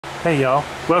Hey y'all,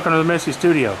 welcome to the Messy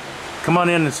Studio. Come on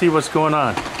in and see what's going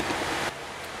on.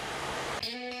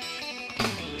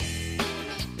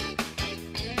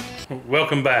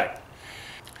 Welcome back.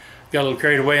 Got a little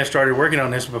carried away and started working on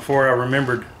this before I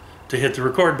remembered to hit the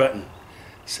record button.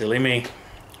 Silly me.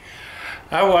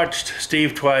 I watched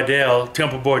Steve Twidell,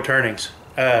 Temple Boy Turnings,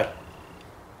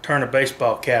 turn a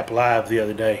baseball cap live the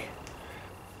other day.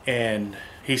 And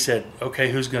he said,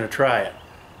 okay, who's gonna try it?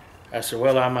 I said,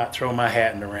 well, I might throw my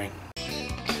hat in the ring.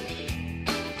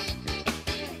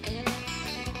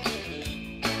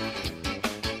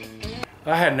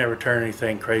 I had never turned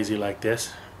anything crazy like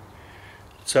this.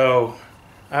 So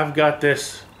I've got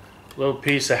this little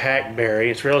piece of hackberry.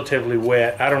 It's relatively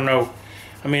wet. I don't know.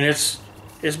 I mean, it's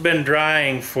been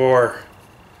drying for,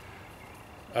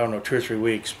 I don't know, 2 or 3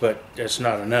 weeks, but it's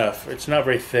not enough. It's not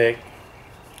very thick.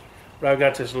 But I've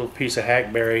got this little piece of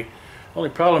hackberry. Only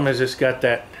problem is it's got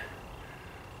that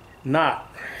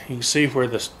knot. You can see where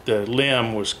the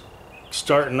limb was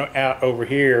starting out over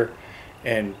here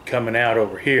and coming out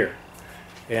over here,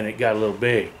 and it got a little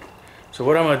big. So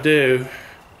what I'm going to do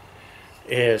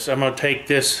is I'm going to take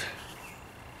this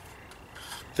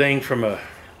thing from a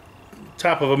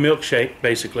top of a milkshake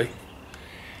basically,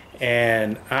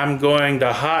 and I'm going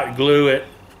to hot glue it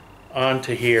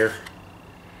onto here.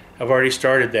 I've already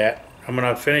started that. I'm going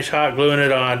to finish hot gluing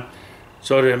it on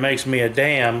so that it makes me a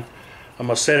dam. I'm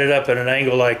going to set it up at an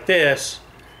angle like this,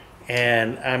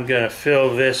 and I'm going to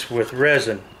fill this with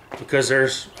resin because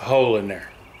there's a hole in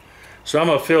there. So I'm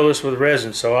going to fill this with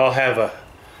resin so I'll have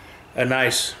a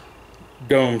nice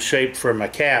dome shape for my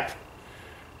cap,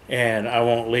 and I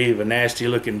won't leave a nasty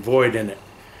looking void in it.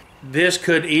 This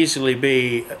could easily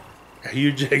be a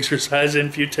huge exercise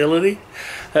in futility,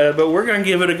 but we're going to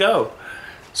give it a go.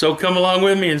 So come along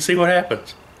with me and see what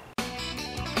happens.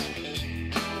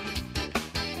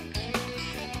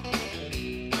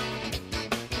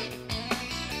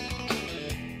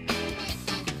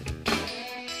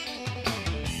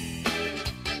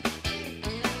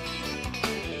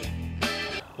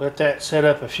 Let that set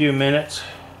up a few minutes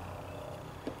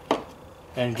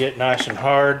and get nice and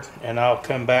hard, and I'll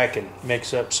come back and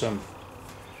mix up some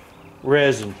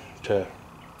resin to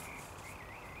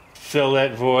fill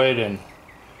that void and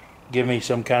give me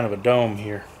some kind of a dome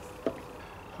here.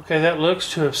 Okay, that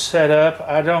looks to have set up.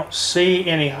 I don't see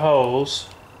any holes.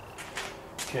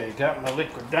 Okay, got my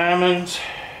liquid diamonds.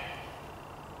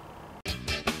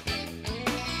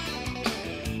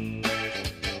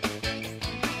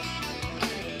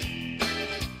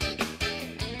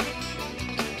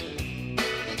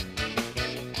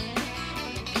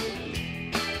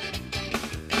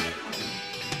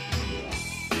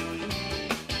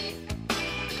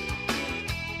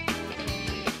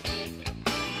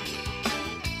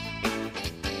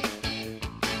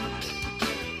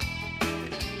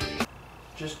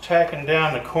 Just tacking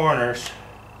down the corners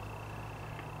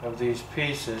of these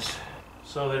pieces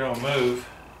so they don't move.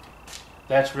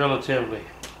 That's relatively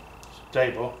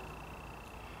stable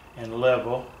and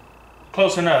level.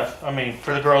 Close enough, I mean,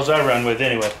 for the girls I run with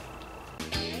anyway.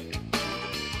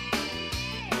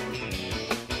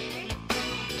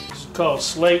 It's called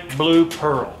Slate Blue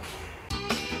Pearl.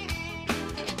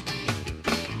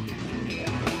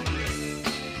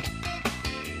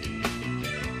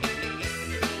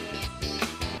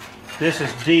 This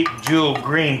is deep jewel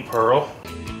green pearl.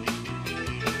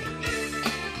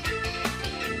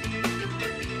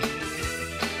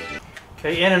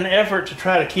 Okay, in an effort to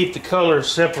try to keep the colors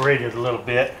separated a little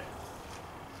bit,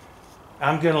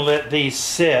 I'm going to let these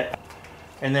sit,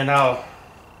 and then I'll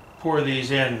pour these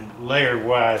in layered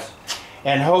wise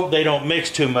and hope they don't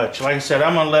mix too much. Like I said,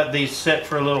 I'm going to let these sit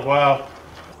for a little while,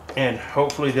 and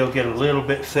hopefully they'll get a little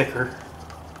bit thicker.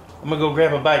 I'm going to go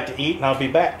grab a bite to eat and I'll be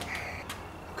back.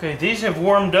 Okay, these have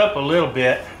warmed up a little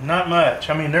bit, not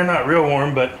much. I mean, they're not real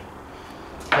warm, but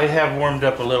they have warmed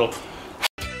up a little.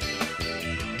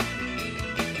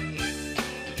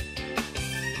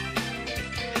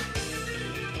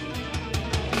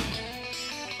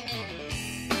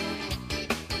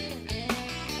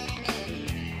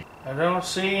 I don't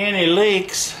see any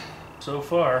leaks so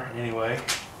far, anyway,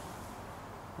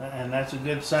 and that's a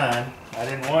good sign. I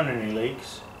didn't want any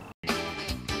leaks.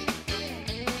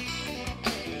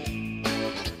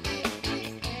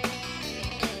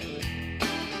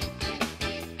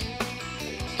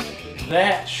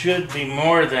 That should be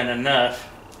more than enough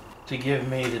to give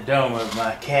me the dome of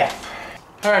my cap.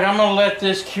 Alright, I'm going to let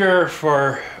this cure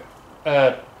for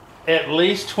at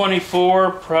least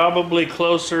 24, probably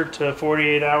closer to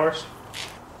 48 hours.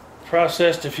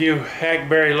 Processed a few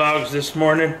hackberry logs this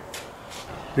morning.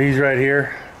 These right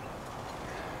here.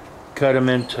 cut them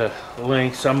into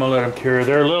lengths. I'm gonna let them cure.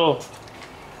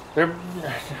 They're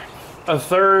a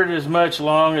third as much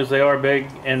long as they are big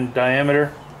in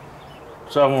diameter,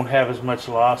 so I won't have as much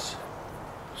loss.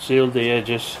 Sealed the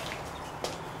edges,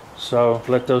 so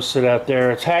let those sit out there.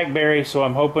 It's Hackberry, so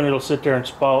I'm hoping it'll sit there and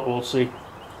spalt. We'll see.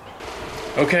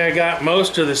 Okay, I got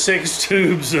most of the 6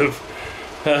 tubes of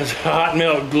hot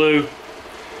melt glue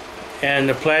and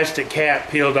the plastic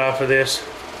cap peeled off of this,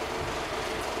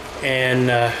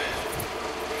 and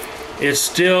it's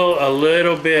still a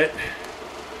little bit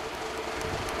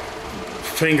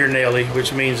fingernaily,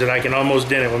 which means that I can almost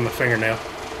dent it with my fingernail.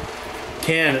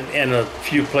 Can in a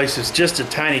few places, just a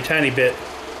tiny bit,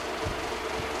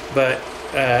 but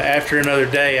after another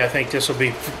day I think this will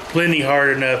be plenty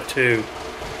hard enough to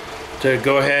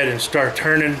go ahead and start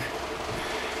turning.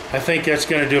 I think that's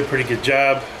going to do a pretty good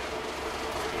job.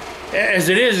 As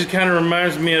it is, it kind of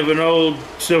reminds me of an old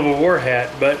Civil War hat,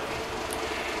 but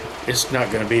it's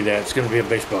not going to be that. It's going to be a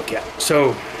baseball cap.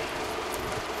 So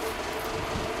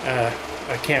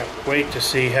I can't wait to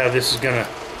see how this is going to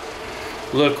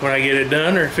look when I get it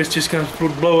done, or if it's just going to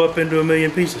blow up into a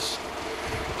million pieces.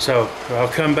 So I'll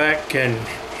come back and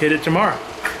hit it tomorrow.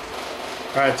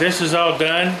 Alright, this is all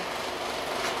done,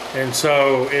 and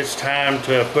so it's time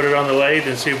to put it on the lathe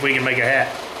and see if we can make a hat.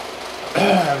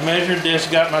 I've measured this,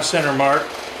 got my center mark,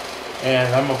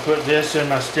 and I'm going to put this in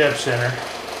my step center,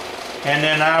 and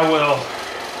then I will,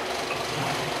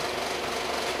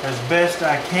 as best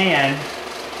I can,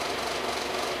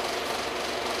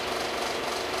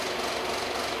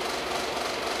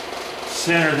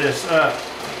 center this up.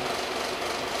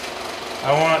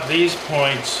 I want these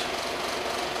points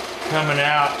coming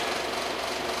out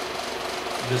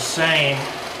the same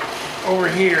over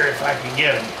here if I can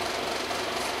get them.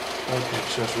 Okay,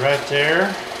 so it's right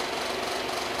there,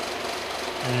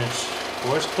 and it's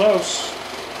close.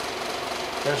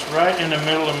 That's right in the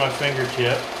middle of my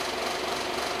fingertip,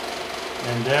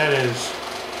 and that is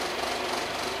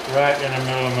right in the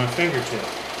middle of my fingertip.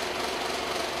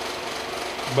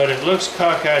 But it looks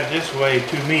cockeyed this way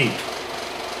to me.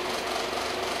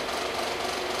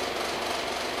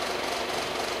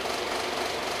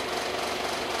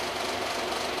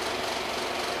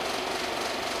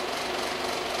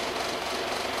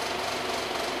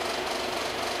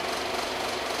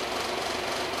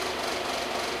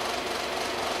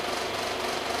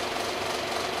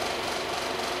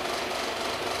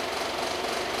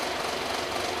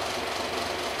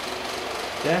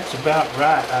 That's about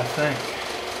right, I think.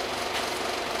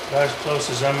 About as close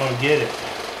as I'm going to get it.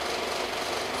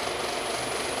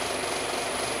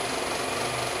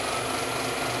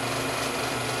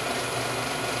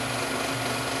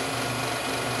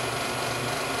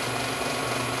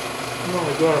 I'm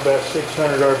only going about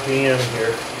 600 RPM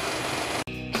here.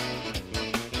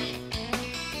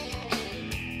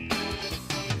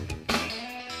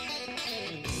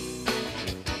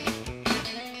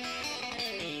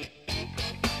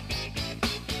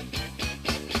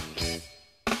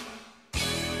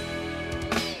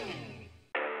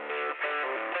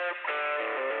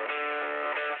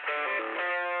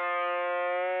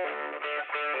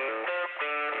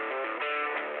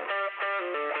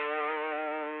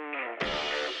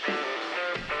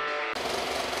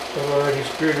 I've already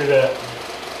screwed it up.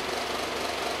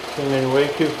 Came in way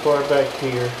too far back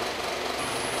here.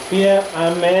 Yeah,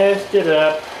 I messed it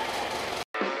up.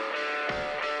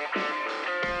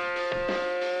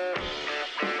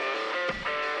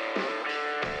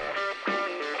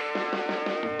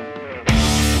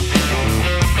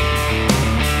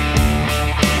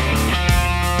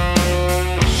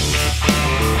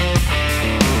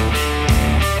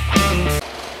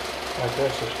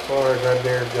 That's as far as I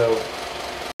dare go.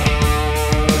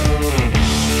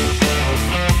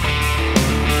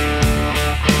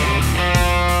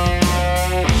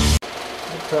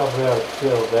 Probably ought to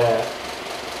fill that,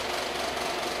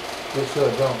 just so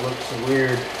it don't look so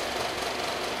weird.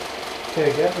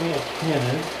 Okay, got me a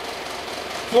tenon.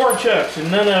 4 chucks, and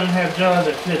none of them have jaws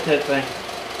that fit that thing.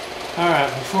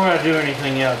 Alright, before I do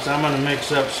anything else, I'm going to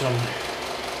mix up some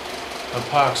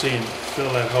epoxy and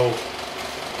fill that hole.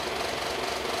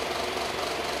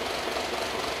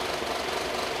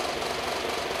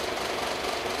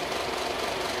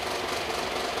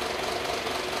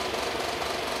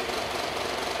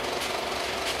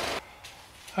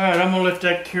 Alright, I'm going to let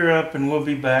that cure up and we'll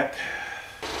be back.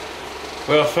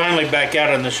 Well, finally back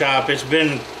out in the shop. It's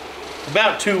been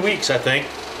about 2 weeks, I think.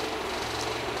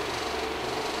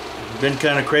 It's been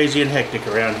kind of crazy and hectic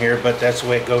around here, but that's the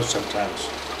way it goes sometimes.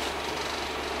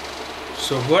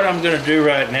 So what I'm going to do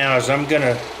right now is I'm going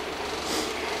to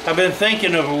I've been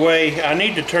thinking of a way. I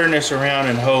need to turn this around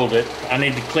and hold it. I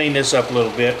need to clean this up a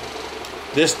little bit.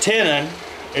 This tenon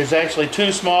is actually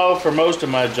too small for most of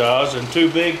my jaws and too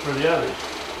big for the others.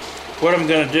 What I'm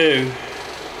going to do,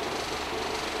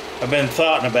 I've been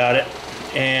thoughting about it,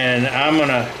 and I'm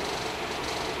gonna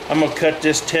cut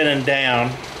this tenon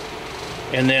down,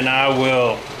 and then I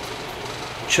will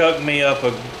chuck me up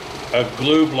a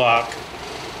glue block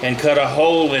and cut a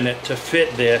hole in it to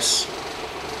fit this,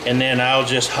 and then I'll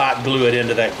just hot glue it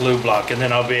into that glue block, and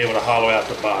then I'll be able to hollow out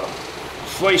the bottom.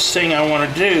 First thing I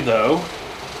want to do though,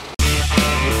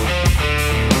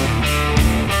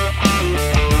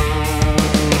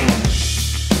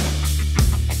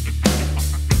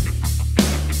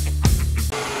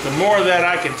 the more that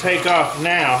I can take off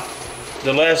now,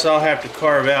 the less I'll have to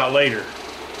carve out later.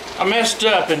 I messed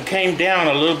up and came down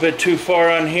a little bit too far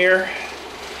on here.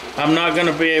 I'm not going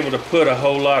to be able to put a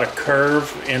whole lot of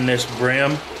curve in this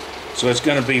brim, so it's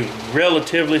going to be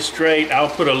relatively straight. I'll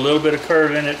put a little bit of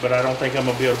curve in it, but I don't think I'm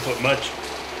going to be able to put much,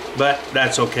 but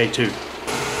that's okay too.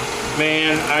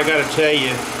 Man, I got to tell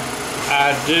you,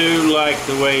 I do like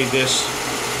the way this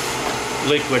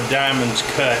Liquid Diamonds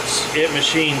cuts. It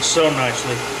machines so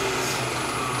nicely.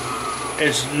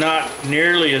 It's not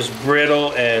nearly as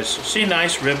brittle as, see,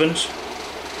 nice ribbons.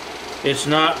 It's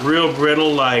not real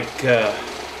brittle like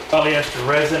polyester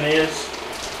resin is.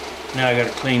 Now I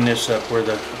got to clean this up where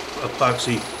the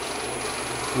epoxy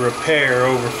repair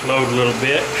overflowed a little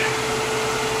bit.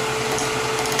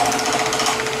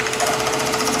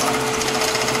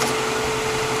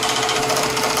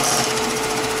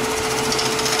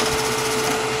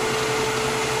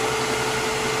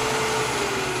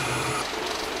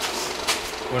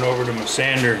 Went over to my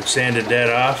sander and sanded that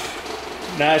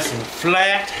off. Nice and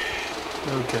flat.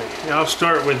 Okay, I'll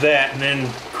start with that and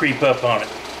then creep up on it.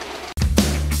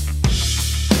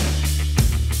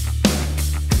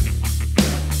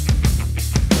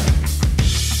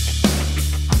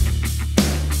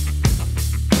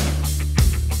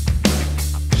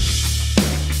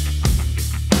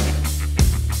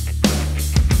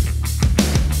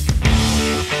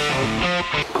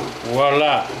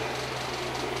 Voila.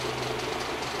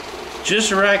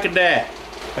 Just a rack of that.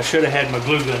 I should have had my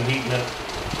glue gun heating up.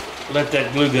 Let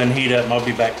that glue gun heat up and I'll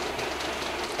be back.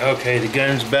 Okay, the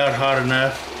gun's about hot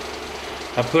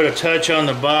enough. I put a touch on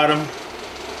the bottom,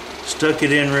 stuck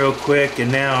it in real quick,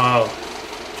 and now I'll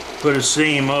put a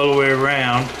seam all the way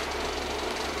around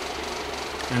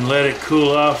and let it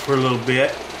cool off for a little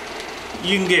bit.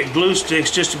 You can get glue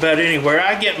sticks just about anywhere.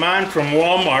 I get mine from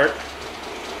Walmart.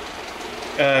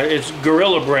 It's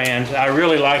Gorilla brand. I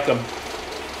really like them.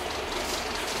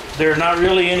 They're not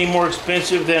really any more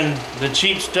expensive than the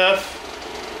cheap stuff,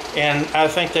 and I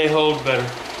think they hold better.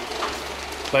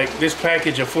 Like this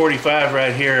package of 45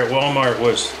 right here at Walmart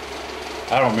was,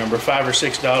 I don't remember, $5 or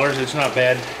 $6. It's not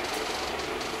bad.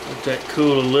 Let that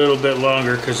cool a little bit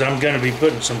longer because I'm going to be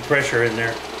putting some pressure in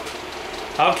there.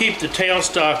 I'll keep the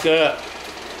tailstock up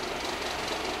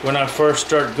when I first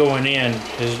start going in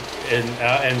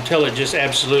until it just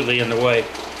absolutely in the way.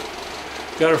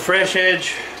 Got a fresh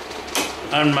edge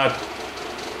on my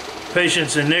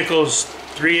Patience and Nichols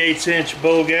 3/8 inch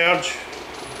bowl gouge.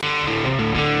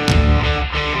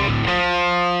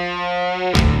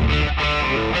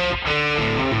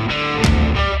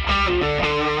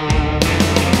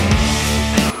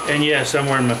 And yes, I'm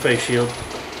wearing my face shield.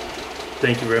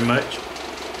 Thank you very much.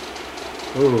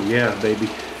 Oh yeah, baby.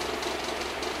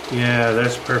 Yeah,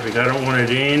 that's perfect. I don't want it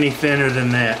any thinner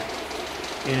than that.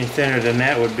 Any thinner than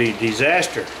that would be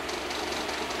disaster.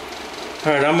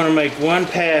 Alright, I'm going to make one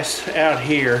pass out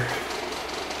here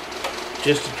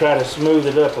just to try to smooth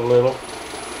it up a little.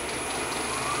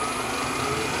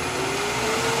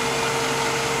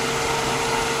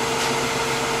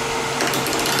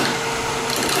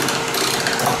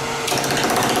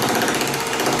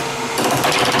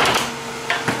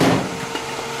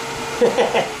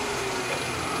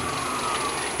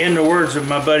 In the words of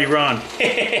my buddy Ron,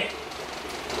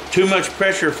 too much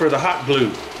pressure for the hot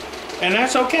glue. And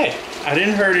that's okay. I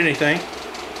didn't hurt anything.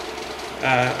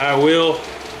 I will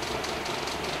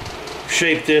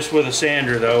shape this with a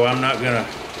sander though. I'm not gonna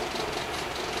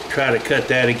try to cut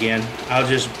that again. I'll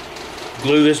just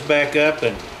glue this back up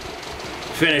and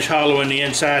finish hollowing the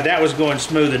inside. That was going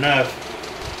smooth enough.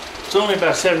 It's only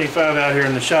about 75 out here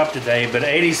in the shop today, but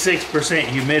 86%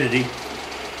 humidity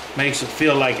makes it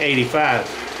feel like 85.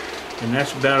 And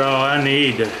that's about all I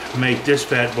need to make this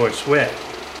fat boy sweat.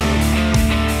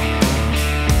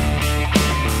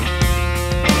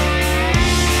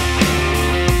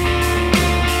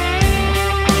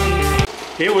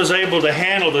 It was able to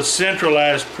handle the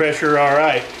centralized pressure all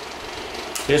right.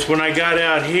 It's when I got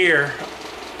out here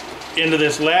into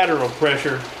this lateral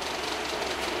pressure.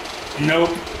 Nope.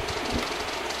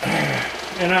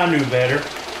 And I knew better.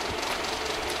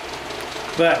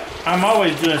 But I'm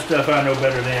always doing stuff I know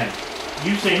better than.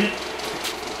 You've seen it.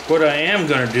 What I am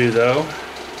going to do though,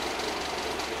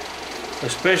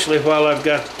 especially while I've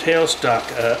got the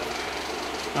tailstock up,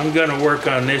 I'm going to work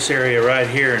on this area right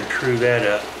here and true that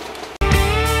up.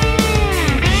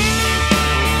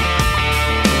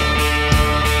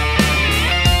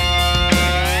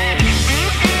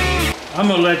 I'm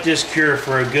going to let this cure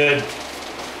for a good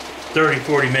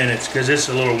 30-40 minutes because it's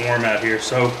a little warm out here.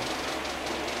 So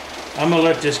I'm going to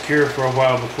let this cure for a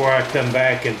while before I come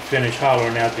back and finish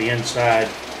hollowing out the inside.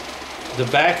 The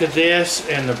back of this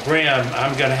and the brim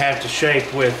I'm going to have to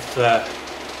shape with,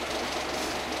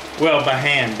 well, by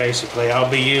hand basically.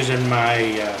 I'll be using my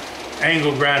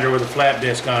angle grinder with a flat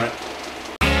disc on it.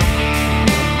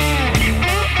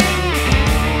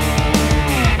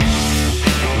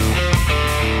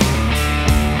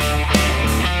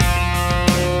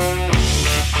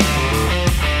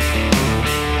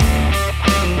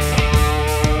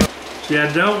 See,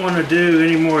 I don't want to do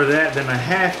any more of that than I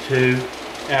have to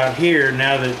out here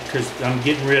now that, because I'm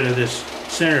getting rid of this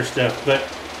center stuff, but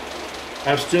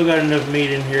I've still got enough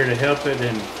meat in here to help it,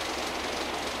 and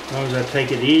as long as I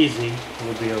take it easy,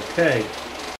 we'll be okay.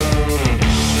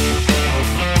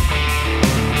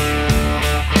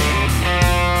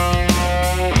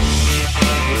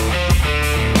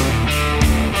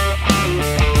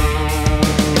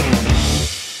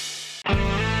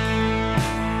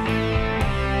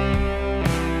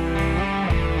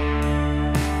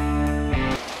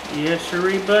 Yes,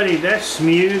 sirree, buddy. That's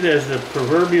smooth as the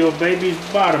proverbial baby's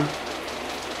bottom.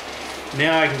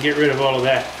 Now I can get rid of all of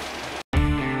that.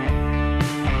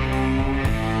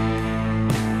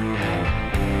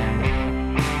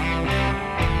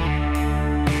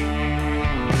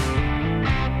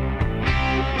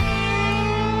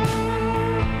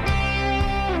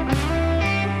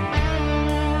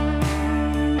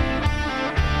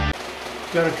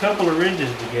 Got a couple of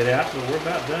ridges to get out, but we're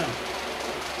about done.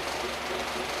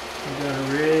 We got a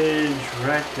ridge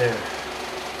right there.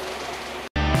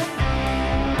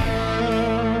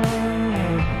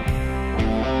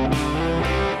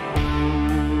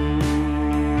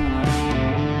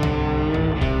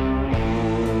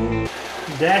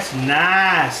 That's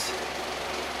nice.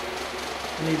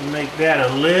 I need to make that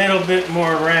a little bit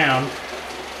more round,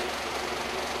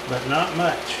 but not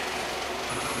much.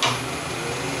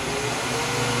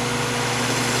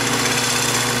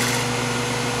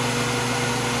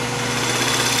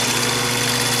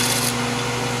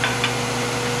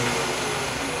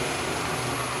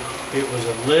 It was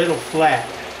a little flat.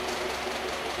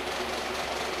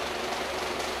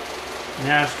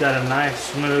 Now it's got a nice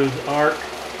smooth arc.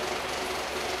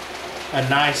 A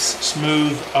nice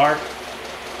smooth arc.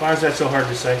 Why is that so hard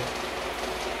to say?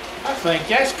 I think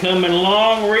that's coming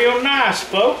along real nice,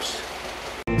 folks.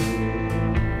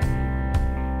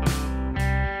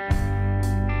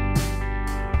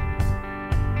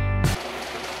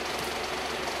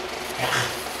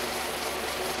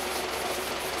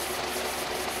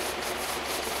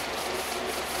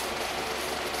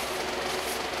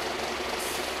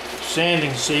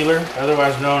 Sanding sealer,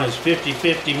 otherwise known as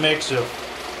 50-50 mix of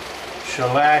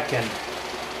shellac and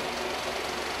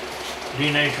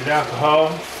denatured alcohol.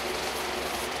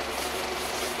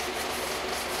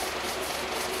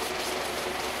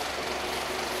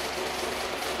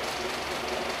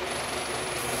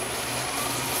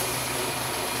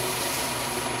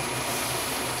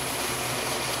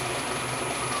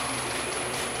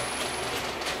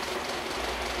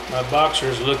 My boxer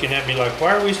is looking at me like,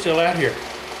 why are we still out here?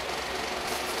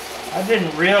 I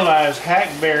didn't realize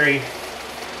Hackberry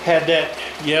had that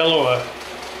yellow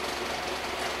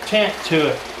tint to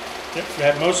it.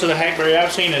 That most of the Hackberry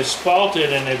I've seen is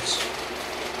spalted, and it's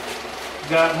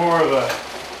got more of a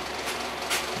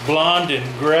blonde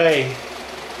and gray.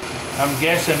 I'm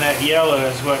guessing that yellow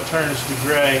is what turns to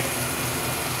gray.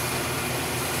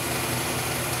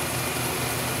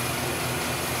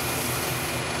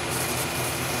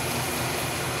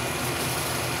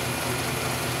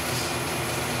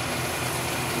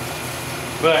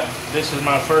 But this is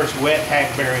my first wet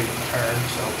Hackberry turn,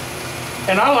 so,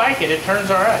 and I like it. It turns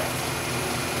all right.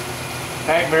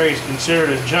 Hackberry is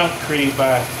considered a junk tree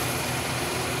by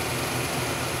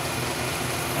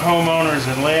homeowners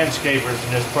and landscapers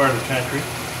in this part of the country,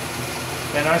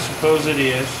 and I suppose it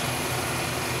is.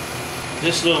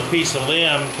 This little piece of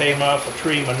limb came off a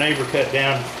tree my neighbor cut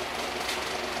down,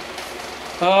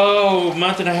 a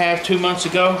month and a half, 2 months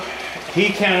ago. He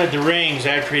counted the rings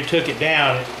after he took it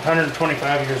down at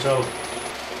 125 years old.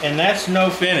 And that's no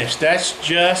finish. That's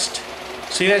just,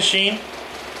 see that sheen?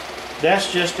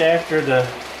 That's just after the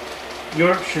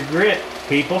Yorkshire grit,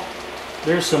 people.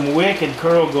 There's some wicked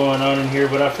curl going on in here,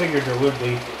 but I figured there would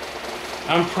be.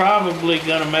 I'm probably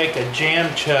gonna make a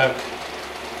jam chuck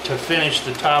to finish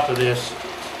the top of this,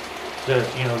 to,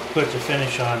 you know, put the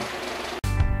finish on.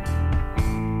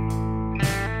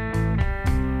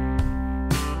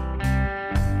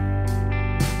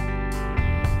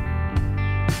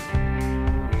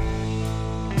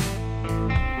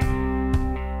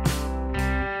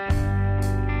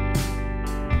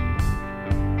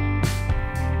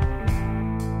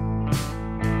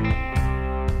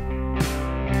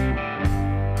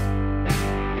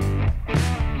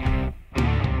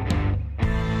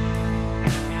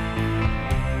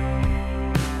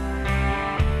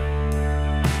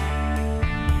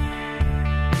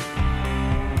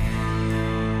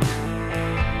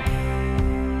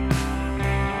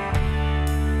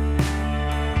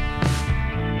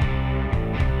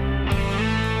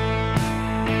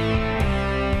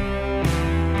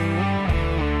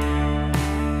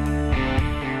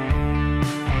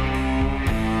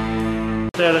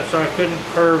 So I couldn't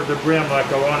curve the brim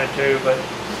like I wanted to, but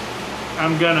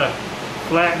I'm gonna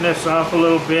flatten this off a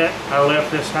little bit. I left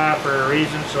this high for a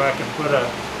reason, so I can put a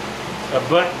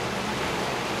button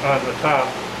on the top,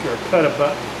 or cut a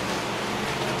button.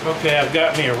 Okay, I've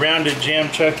got me a rounded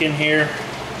jam chuck in here.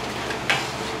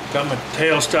 Got my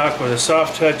tailstock with a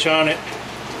soft touch on it.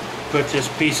 Put this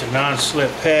piece of non-slip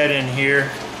pad in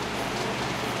here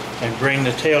and bring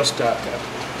the tailstock up.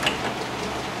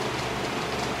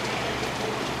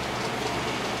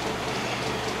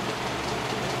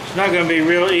 It's not going to be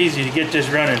real easy to get this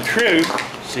running true,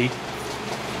 see?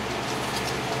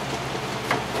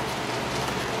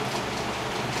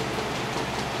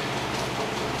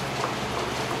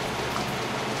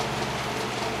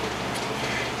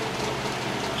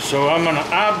 So I'm going to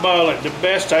eyeball it the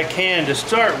best I can to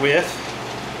start with.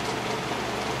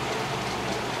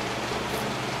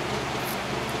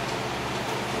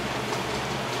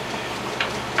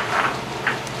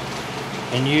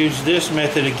 And use this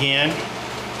method again.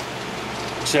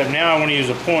 Except now I want to use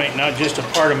a point, not just a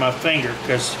part of my finger,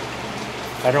 because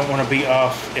I don't want to be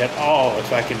off at all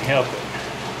if I can help it.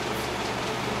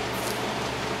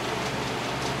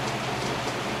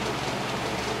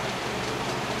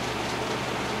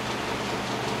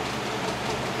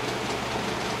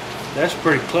 That's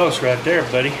pretty close right there,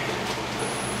 buddy.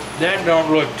 That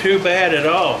don't look too bad at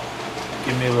all.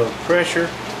 Give me a little pressure.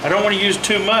 I don't want to use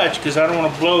too much because I don't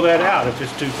want to blow that out if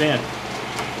it's too thin.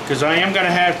 Because I am going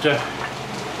to have to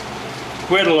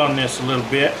whittle on this a little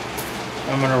bit.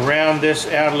 I'm going to round this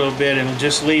out a little bit and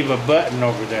just leave a button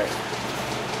over there.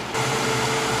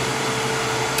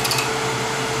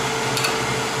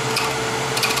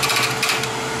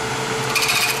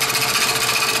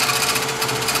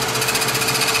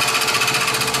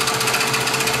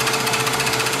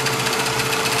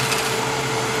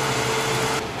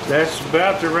 That's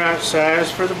about the right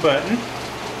size for the button.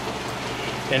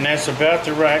 And that's about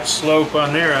the right slope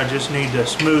on there. I just need to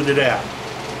smooth it out.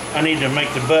 I need to make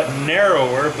the button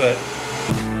narrower, but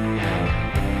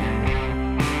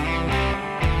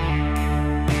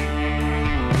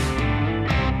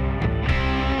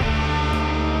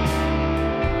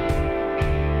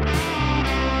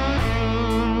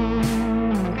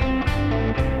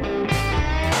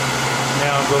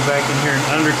now I'll go back in here and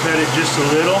undercut it just a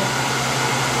little.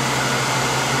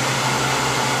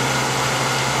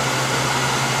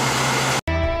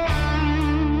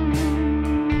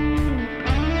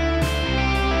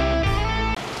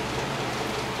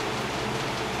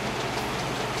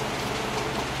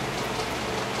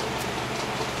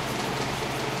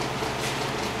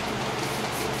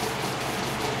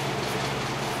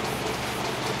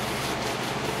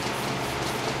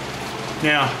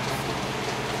 Now,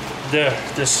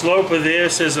 the slope of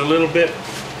this is a little bit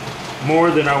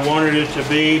more than I wanted it to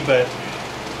be, but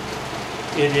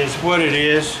it is what it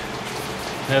is.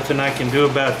 Nothing I can do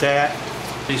about that,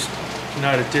 at least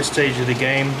not at this stage of the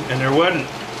game, and there wasn't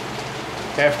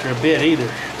after a bit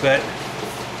either, but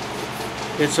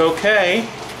it's okay.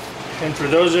 And for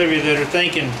those of you that are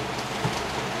thinking,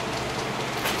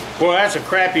 well, that's a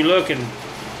crappy looking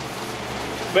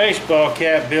baseball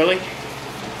cap, Billy.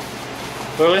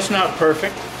 Well, it's not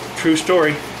perfect, true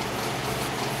story,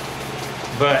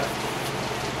 but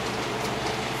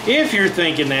if you're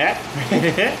thinking that,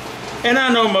 and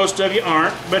I know most of you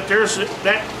aren't, but there's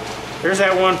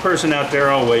that one person out there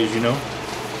always, you know.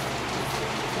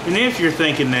 And if you're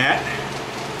thinking that,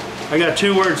 I got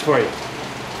 2 words for you.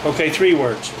 Okay, 3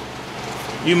 words.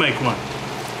 You make one,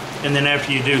 and then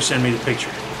after you do, send me the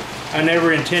picture. I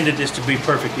never intended this to be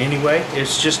perfect anyway.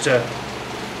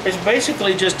 It's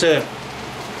basically just to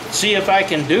see if I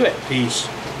can do it piece.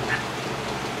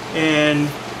 And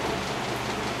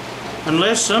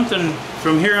unless something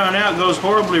from here on out goes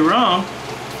horribly wrong,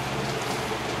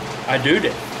 I doed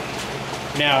it.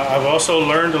 Now, I've also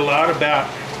learned a lot about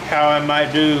how I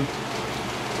might do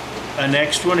a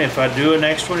next one if I do a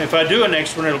next one. If I do a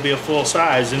next one, it'll be a full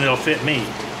size and it'll fit me.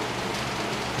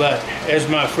 But as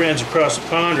my friends across the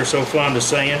pond are so fond of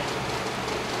saying,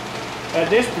 at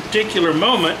this particular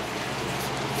moment,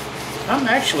 I'm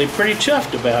actually pretty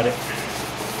chuffed about it.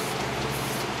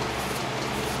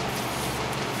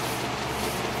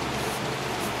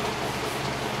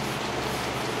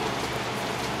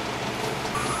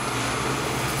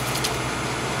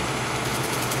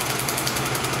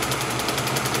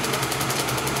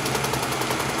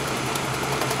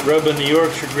 Rubbing the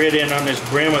Yorkshire grit in on this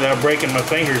brim without breaking my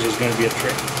fingers is going to be a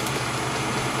trick.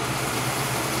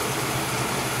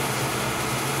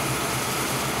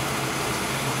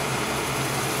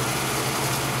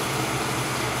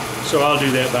 So I'll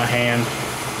do that by hand.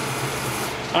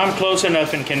 I'm close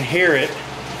enough and can hear it.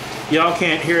 Y'all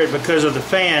can't hear it because of the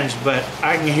fans, but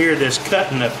I can hear this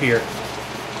cutting up here.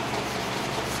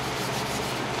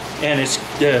 And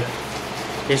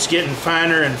it's getting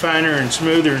finer and finer and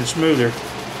smoother and smoother.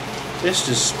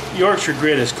 Yorkshire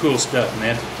grit is cool stuff,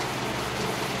 man.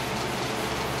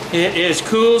 It is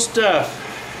cool stuff.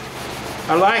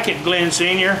 I like it, Glenn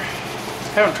Sr.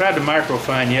 Haven't tried to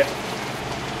microfine yet.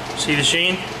 See the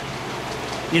sheen?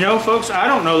 You know, folks, I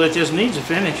don't know that this needs a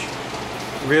finish.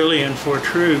 Really and for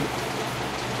true.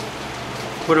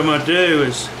 What I'm going to do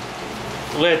is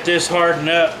let this harden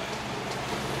up.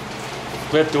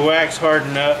 Let the wax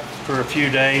harden up for a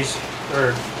few days.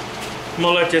 I'm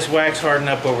going to let this wax harden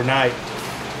up overnight.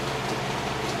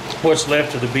 What's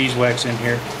left of the beeswax in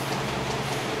here.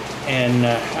 And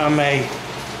I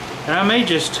may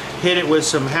just hit it with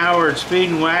some Howard's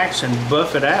feeding wax and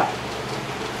buff it out.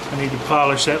 I need to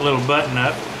polish that little button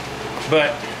up.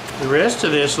 But the rest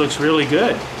of this looks really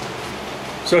good.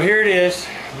 So here it is,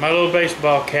 my little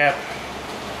baseball cap.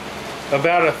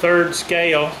 About a third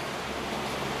scale,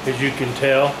 as you can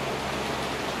tell.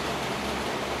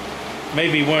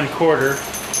 Maybe 1/4,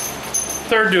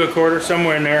 third to a quarter,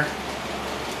 somewhere in there.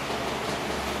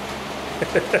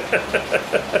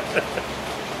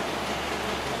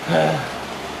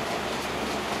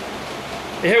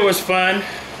 It was fun,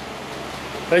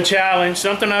 a challenge,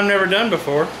 something I've never done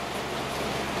before.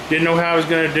 Didn't know how I was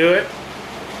going to do it.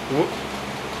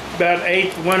 About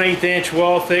 1/8 inch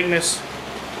wall thickness.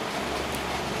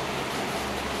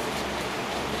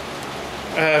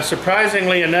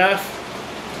 Surprisingly enough,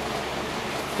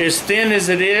 as thin as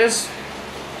it is,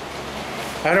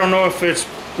 I don't know if it's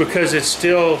because it's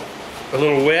still a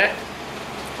little wet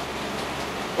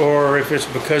or if it's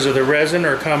because of the resin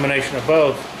or a combination of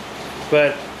both,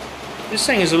 but this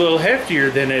thing is a little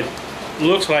heftier than it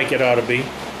looks like it ought to be.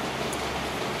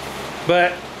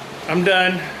 But I'm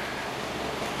done.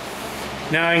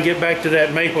 Now I can get back to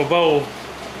that maple bowl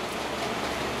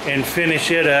and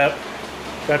finish it up.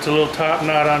 Got the little top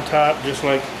knot on top, just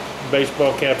like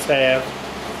baseball caps have.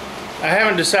 I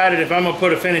haven't decided if I'm going to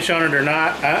put a finish on it or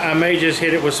not. I may just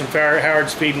hit it with some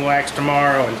Howard's feeding wax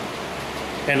tomorrow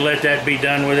and let that be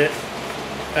done with it.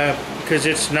 Because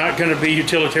it's not going to be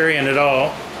utilitarian at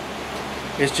all.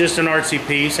 It's just an artsy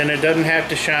piece and it doesn't have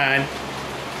to shine.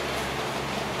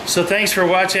 So thanks for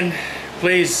watching.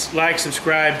 Please like,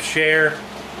 subscribe, share,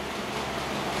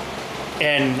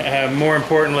 and more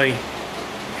importantly,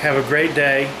 have a great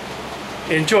day.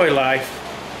 Enjoy life.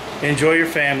 Enjoy your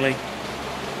family.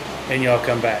 And y'all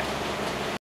come back.